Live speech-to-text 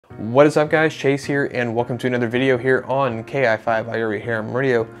What is up guys, Chase here and welcome to another video here on KI5 IRE Ham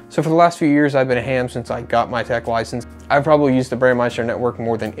Radio. So for the last few years I've been a ham since I got my tech license. I've probably used the BrandMeister network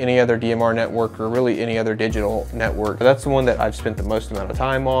more than any other DMR network or really any other digital network. That's the one that I've spent the most amount of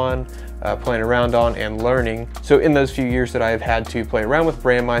time on, playing around on and learning. So in those few years that I've had to play around with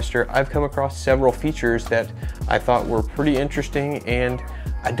BrandMeister, I've come across several features that I thought were pretty interesting, and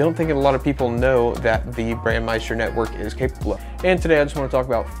I don't think a lot of people know that the BrandMeister network is capable of. And today I just want to talk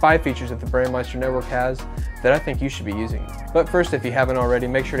about 5 features that the BrandMeister network has that I think you should be using. But first, if you haven't already,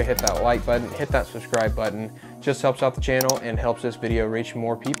 make sure to hit that like button, hit that subscribe button. Just helps out the channel and helps this video reach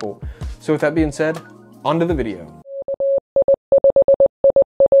more people. So with that being said, on to the video.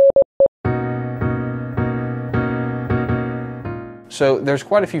 So there's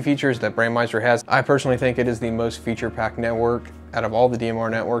quite a few features that BrandMeister has. I personally think it is the most feature-packed network out of all the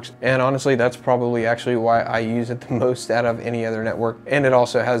DMR networks, and honestly that's probably actually why I use it the most out of any other network. And it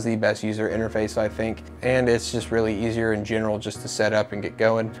also has the best user interface, I think, and it's just really easier in general just to set up and get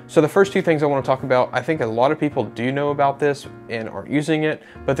going. So the first 2 things I want to talk about, I think a lot of people do know about this and are using it,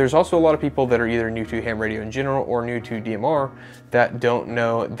 but there's also a lot of people that are either new to ham radio in general or new to DMR that don't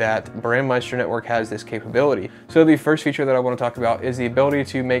know that BrandMeister network has this capability. So the first feature that I want to talk about is the ability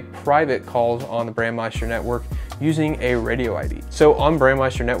to make private calls on the BrandMeister network using a radio ID. So on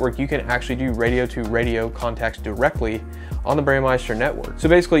BrandMeister network, you can actually do radio to radio contacts directly on the BrandMeister network. So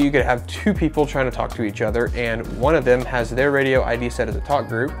basically you could have 2 people trying to talk to each other, and one of them has their radio ID set as a talk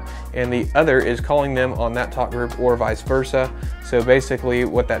group and the other is calling them on that talk group, or vice versa. So basically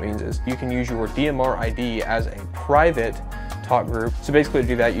what that means is you can use your DMR ID as a private talk group. So basically to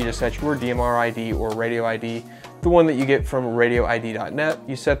do that, you just set your DMR ID or radio ID, the one that you get from radioid.net.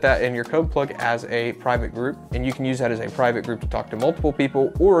 You set that in your code plug as a private group, and you can use that as a private group to talk to multiple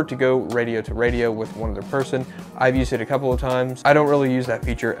people or to go radio to radio with one other person. I've used it a couple of times. I don't really use that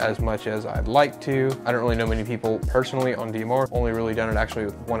feature as much as I'd like to. I don't really know many people personally on DMR, only really done it actually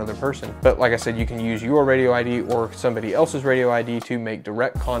with one other person. But like I said, you can use your radio ID or somebody else's radio ID to make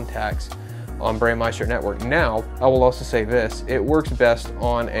direct contacts on BrandMeister network. Now, I will also say this, it works best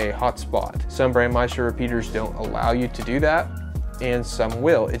on a hotspot. Some BrandMeister repeaters don't allow you to do that, and some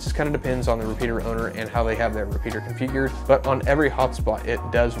will. It just kind of depends on the repeater owner and how they have their repeater configured. But on every hotspot, it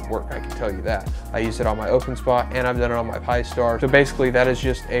does work, I can tell you that. I use it on my OpenSpot and I've done it on my Pi-Star. So basically that is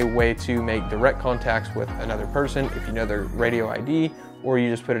just a way to make direct contacts with another person if you know their radio ID, or you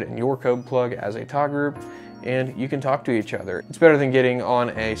just put it in your code plug as a talk group and you can talk to each other. It's better than getting on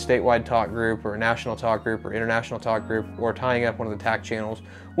a statewide talk group or a national talk group or international talk group or tying up one of the TAC channels,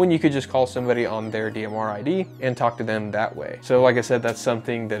 when you could just call somebody on their DMR ID and talk to them that way. So like I said, that's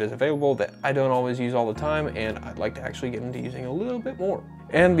something that is available that I don't always use all the time, and I'd like to actually get into using a little bit more.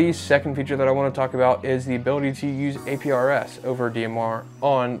 And the second feature that I want to talk about is the ability to use APRS over DMR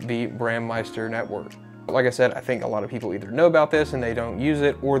on the BrandMeister network. Like I said, I think a lot of people either know about this and they don't use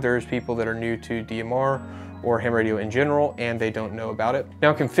it, or there's people that are new to DMR or ham radio in general and they don't know about it.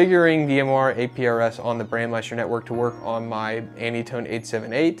 Now, configuring DMR APRS on the BrandMeister network to work on my Anytone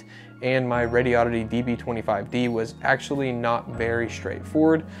 878 and my Radioddity DB25D was actually not very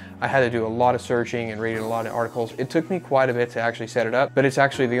straightforward. I had to do a lot of searching and reading a lot of articles. It took me quite a bit to actually set it up, but it's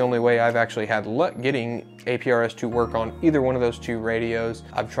actually the only way I've actually had luck getting APRS to work on either one of those 2 radios.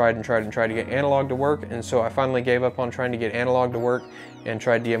 I've tried and tried and tried to get analog to work, and so I finally gave up on trying to get analog to work and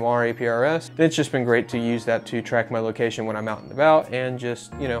tried DMR APRS. And it's just been great to use that to track my location when I'm out and about, and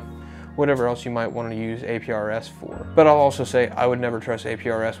just, you know, whatever else you might want to use APRS for. But I'll also say I would never trust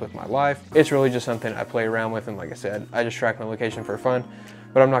APRS with my life. It's really just something I play around with, and like I said, I just track my location for fun.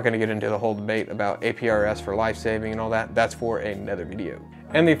 But I'm not going to get into the whole debate about APRS for life saving and all that. That's for another video.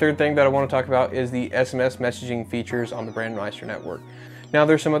 And the third thing that I want to talk about is the SMS messaging features on the BrandMeister network. Now,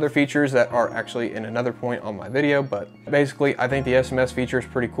 there's some other features that are actually in another point on my video, but basically I think the SMS feature is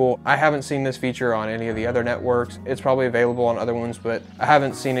pretty cool. I haven't seen this feature on any of the other networks. It's probably available on other ones, but I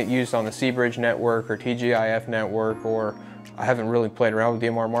haven't seen it used on the Seabridge network or TGIF network, or I haven't really played around with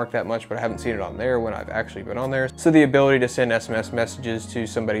DMR-MARC that much, but I haven't seen it on there when I've actually been on there. So the ability to send SMS messages to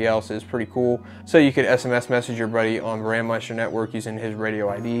somebody else is pretty cool. So you could SMS message your buddy on BrandMeister network using his radio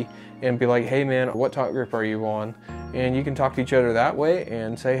ID and be like, hey man, what talk group are you on? And you can talk to each other that way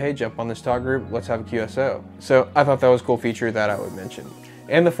and say, hey, jump on this talk group, let's have a QSO. So I thought that was a cool feature that I would mention.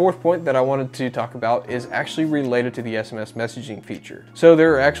 And the fourth point that I wanted to talk about is actually related to the SMS messaging feature. So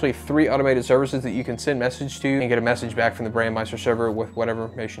there are actually 3 automated services that you can send message to and get a message back from the BrandMeister server with whatever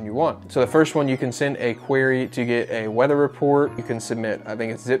information you want. So the first one, you can send a query to get a weather report. You can submit, I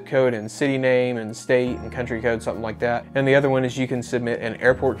think it's zip code and city name and state and country code, something like that. And the other one is you can submit an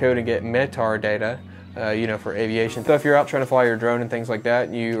airport code and get METAR data you know, for aviation. So if you're out trying to fly your drone and things like that,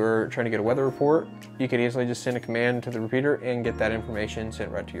 and you are trying to get a weather report, you can easily just send a command to the repeater and get that information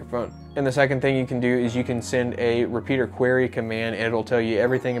sent right to your phone. And the second thing you can do is you can send a repeater query command, and it'll tell you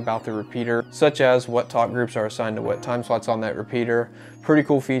everything about the repeater, such as what talk groups are assigned to what time slots on that repeater. Pretty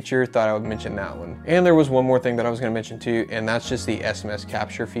cool feature, thought I would mention that one. And there was one more thing that I was gonna mention too, and that's just the SMS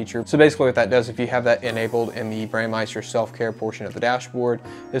Capture feature. So basically what that does, if you have that enabled in the BrandMeister self-care portion of the dashboard,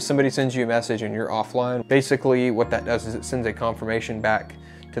 if somebody sends you a message and you're offline, basically what that does is it sends a confirmation back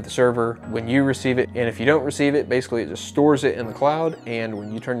to the server when you receive it. And if you don't receive it, basically it just stores it in the cloud, and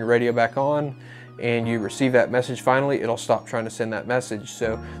when you turn your radio back on and you receive that message finally, it'll stop trying to send that message.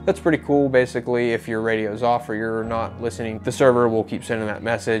 So that's pretty cool. Basically, if your radio is off or you're not listening, the server will keep sending that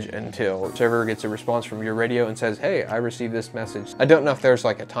message until the server gets a response from your radio and says, hey, I received this message. I don't know if there's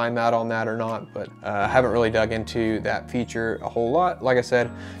like a timeout on that or not, but I haven't really dug into that feature a whole lot. Like I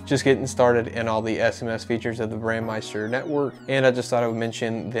said, just getting started in all the SMS features of the BrandMeister network, and I just thought I would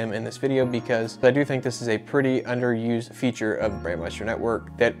mention them in this video because I do think this is a pretty underused feature of the BrandMeister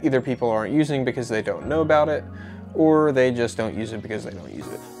network that either people aren't using because they don't know about it, or they just don't use it because they don't use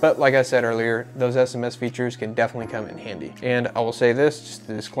it. But like I said earlier, those SMS features can definitely come in handy. And I will say this, just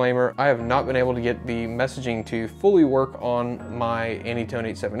a disclaimer, I have not been able to get the messaging to fully work on my Anytone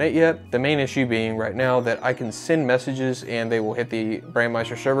 878 yet. The main issue being right now that I can send messages and they will hit the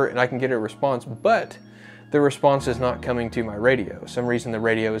BrandMeister server and I can get a response, but the response is not coming to my radio. For some reason the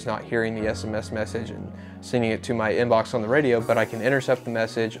radio is not hearing the SMS message and sending it to my inbox on the radio, but I can intercept the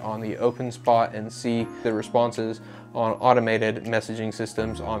message on the open spot and see the responses on automated messaging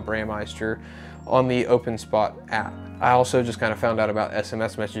systems on BrandMeister on the open spot app. I also just kind of found out about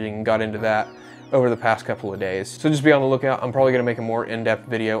SMS messaging and got into that over the past couple of days. So just be on the lookout. I'm probably gonna make a more in-depth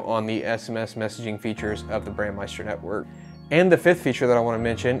video on the SMS messaging features of the BrandMeister network. And the fifth feature that I want to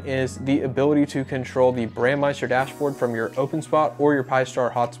mention is the ability to control the BrandMeister dashboard from your OpenSpot or your Pi-Star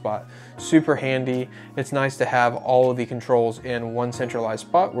hotspot. Super handy. It's nice to have all of the controls in one centralized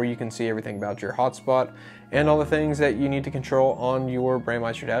spot where you can see everything about your hotspot and all the things that you need to control on your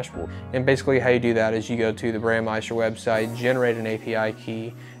BrandMeister dashboard. And basically how you do that is you go to the BrandMeister website, generate an API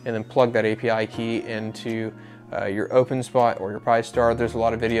key, and then plug that API key into your OpenSpot or your Pi-Star. There's a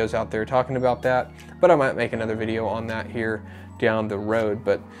lot of videos out there talking about that, but I might make another video on that here down the road.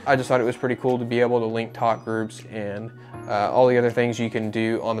 But I just thought it was pretty cool to be able to link talk groups and all the other things you can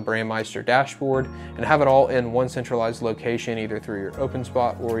do on the BrandMeister dashboard and have it all in one centralized location, either through your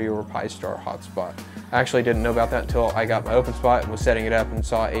OpenSpot or your Pi-Star hotspot. I actually didn't know about that until I got my OpenSpot and was setting it up and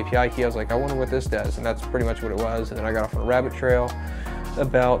saw API key. I was like, I wonder what this does, and that's pretty much what it was. And then I got off on a rabbit trail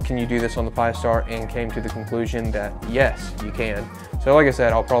about can you do this on the Pi-Star, and came to the conclusion that yes, you can. So like I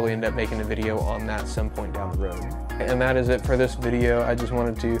said, I'll probably end up making a video on that some point down the road. And that is it for this video. I just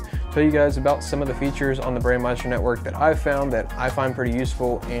wanted to tell you guys about some of the features on the BrandMeister network that I've found that I find pretty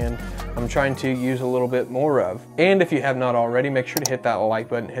useful and I'm trying to use a little bit more of. And if you have not already, make sure to hit that like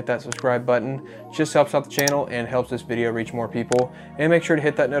button, hit that subscribe button. It just helps out the channel and helps this video reach more people. And make sure to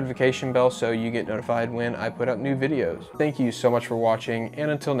hit that notification bell so you get notified when I put up new videos. Thank you so much for watching,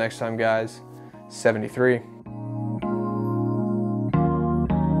 and until next time guys, 73.